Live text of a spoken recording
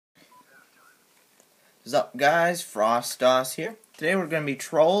What's up, guys? FrostDOS here. Today we're going to be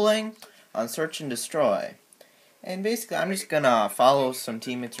trolling on Search and Destroy. And basically, I'm just going to follow some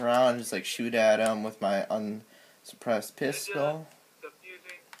teammates around and just like shoot at them with my unsuppressed pistol.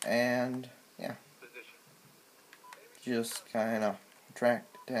 And, yeah. Just kind of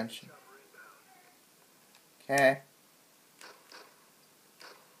attract attention. Okay.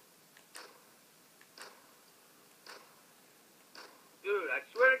 Dude, I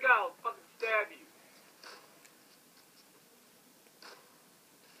swear to God, I'll fucking stab you.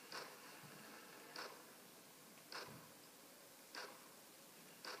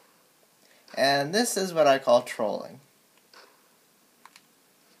 And this is what I call trolling.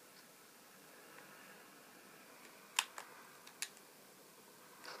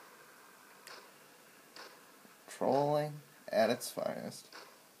 Trolling at its finest.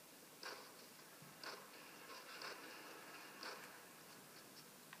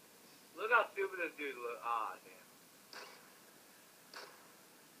 Look how stupid this dude look. Ah,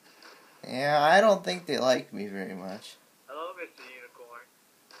 damn. Yeah, I don't think they like me very much. Hello, Mr. Unicorn.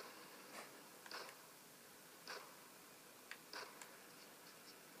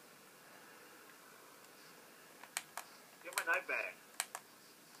 Get my knife back.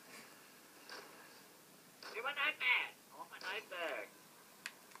 Get my knife back. I want my knife back.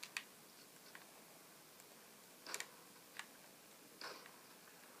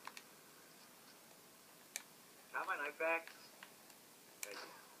 Got my knife back? Thank you.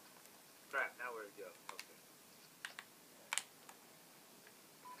 Crap, now where'd it go? Okay.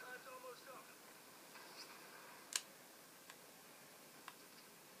 Time's almost up.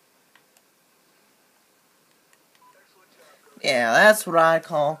 Excellent job, Yeah, that's what I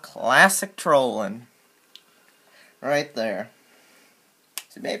call classic trolling. Right there.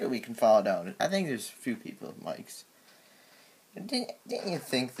 So maybe we can follow down. I think there's a few people with mics. Didn't you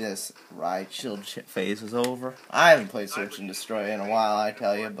think this riot shield phase was over? I haven't played Search and Destroy in a while, I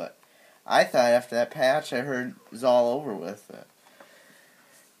tell you, but I thought after that patch I heard it was all over with.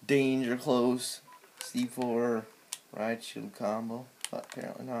 Danger close, C4, riot shield combo, but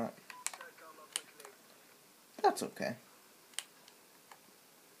apparently not. That's okay.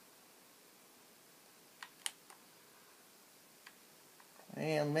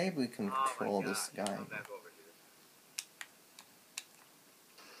 And maybe we can control this guy. Come back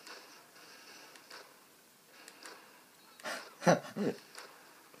over here.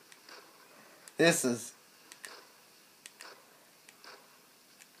 This is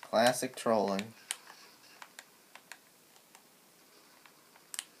classic trolling.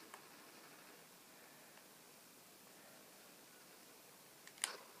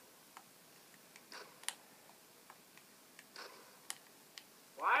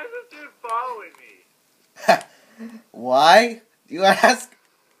 Why is this dude following me? Why? Do you ask?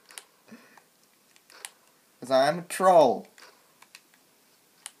 Because I'm a troll.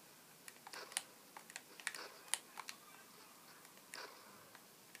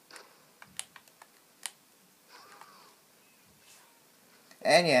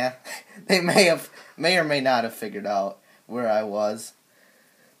 And yeah, they may or may not have figured out where I was,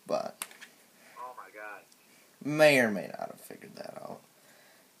 but Oh my God. may or may not have figured that out.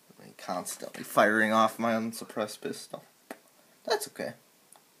 I'm constantly firing off my unsuppressed pistol. That's okay.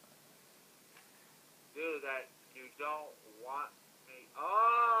 Dude, that you don't want me.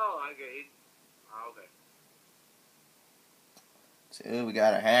 Oh, I get it. Oh, okay. See, we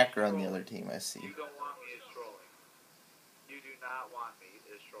got a hacker on the other team, I see. You don't want me as trolling. You do not want me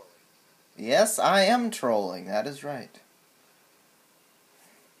as trolling. Yes, I am trolling. That is right.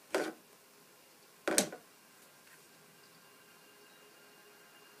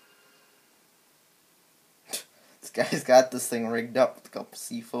 This guy's got this thing rigged up with a couple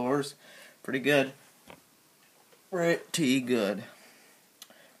C4s. Pretty good. Pretty good.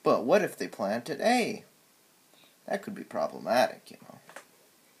 But what if they planted A? That could be problematic, you know.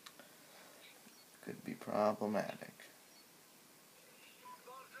 Could be problematic.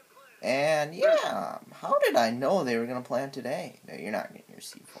 And yeah, how did I know they were going to plant it A? No, you're not getting your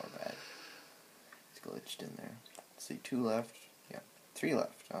C4 back. It's glitched in there. Let's see, 2 left. Yeah, 3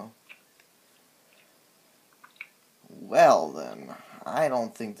 left. Oh. Well then, I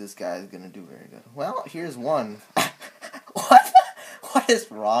don't think this guy is going to do very good. Well, here's one. What? What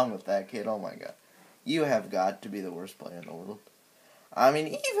is wrong with that kid? Oh my god. You have got to be the worst player in the world. I mean,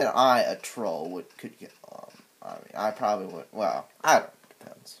 even I, a troll, could get I mean, I probably would. Well, I don't know.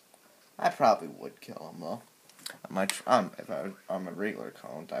 Depends. I probably would kill him, though. If I'm a regular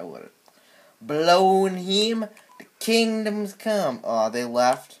account, I would have blown him. The kingdoms come. Oh, they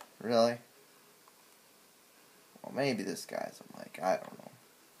left? Really? Well, maybe this guy's a mic. I don't know.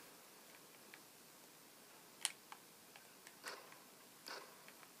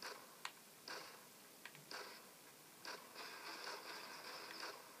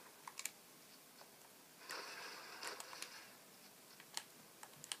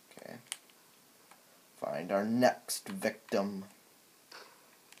 find our next victim.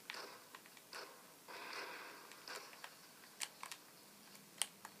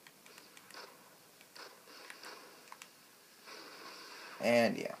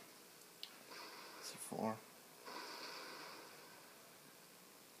 And yeah. C4.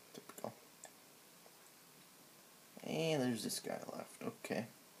 Typical. And there's this guy left. Okay.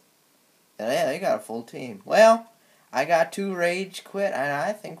 And yeah, they got a full team. Well, I got 2 rage quit, and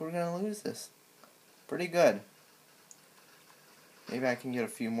I think we're going to lose this. Pretty good. Maybe I can get a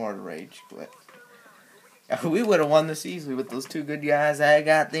few more to rage quit. We would have won this easily with those 2 good guys. I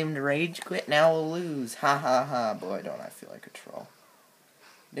got them to rage quit, now we'll lose. Ha ha ha. Boy, don't I feel like a troll.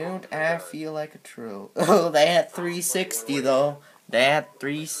 Don't I feel like a troll. Oh, they had 360 though. They had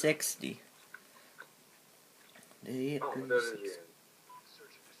 360. They had 360.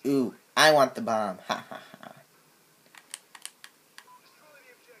 Ooh, I want the bomb. Ha ha ha.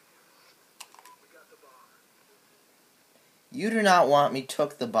 You do not want me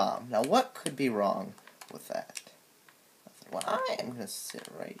took the bomb. Now what could be wrong with that? Well, I am going to sit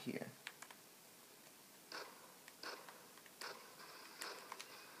right here.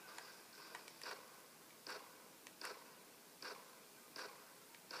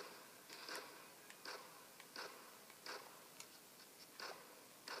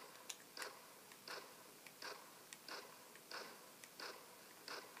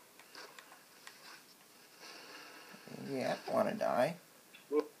 Yeah, I don't want to die.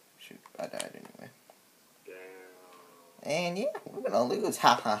 Shoot, I died anyway. And yeah, we're gonna lose.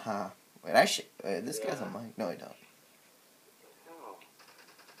 Ha ha ha. Wait, this guy's a mic. No, he don't.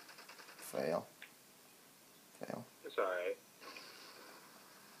 Fail. Fail. It's alright.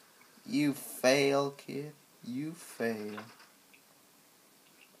 You fail, kid. You fail.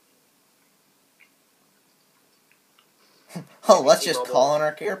 Oh, let's just call in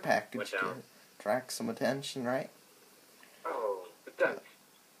our care package, kid. Attract some attention, right? Oh, but then.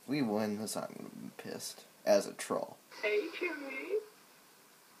 We win this, I'm gonna be pissed. As a troll. Hey, Kimmy.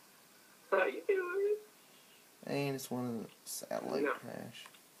 How you doing? And it's one of the satellite crash.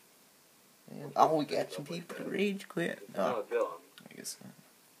 And, oh, we got some people to rage quit. No, Dylan. I guess not.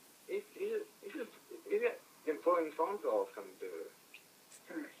 He's got important phone calls coming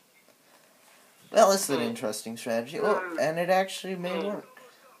through. Well, this is an interesting strategy. Oh, and it actually may work.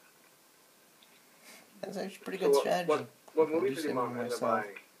 That's actually a pretty good strategy. What movies did your mom end up buying?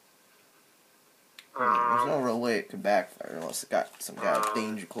 There's no real way it could backfire unless it got some guy with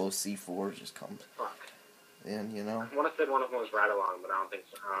danger close C4 just comes in, you know. I want to say one of them was Ride Along, but I don't think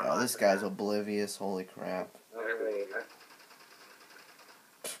so. Oh, this guy's oblivious. Holy crap.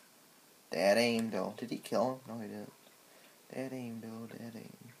 Dad aimed, though. Did he kill him? No, he didn't. Dad aimed, though. Dad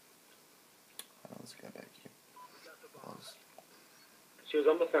aimed. Oh, this guy back here. She was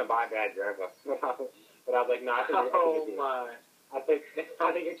almost going to buy Bad Driver. But I was like, no, I think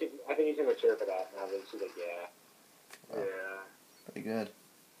you should mature for that. And I was, she's like, yeah. Well, pretty good.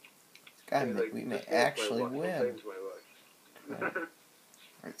 This guy, we may actually win.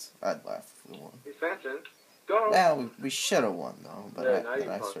 Right, I'd laugh if we won. He's fencing. Go. Well, we should have won, though, but then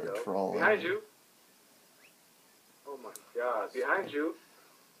I started trolling. Behind you. Oh my god, behind you.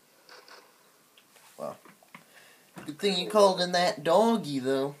 Well, good thing you called in that doggy,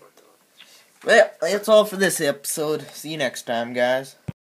 though. Well, that's all for this episode. See you next time, guys.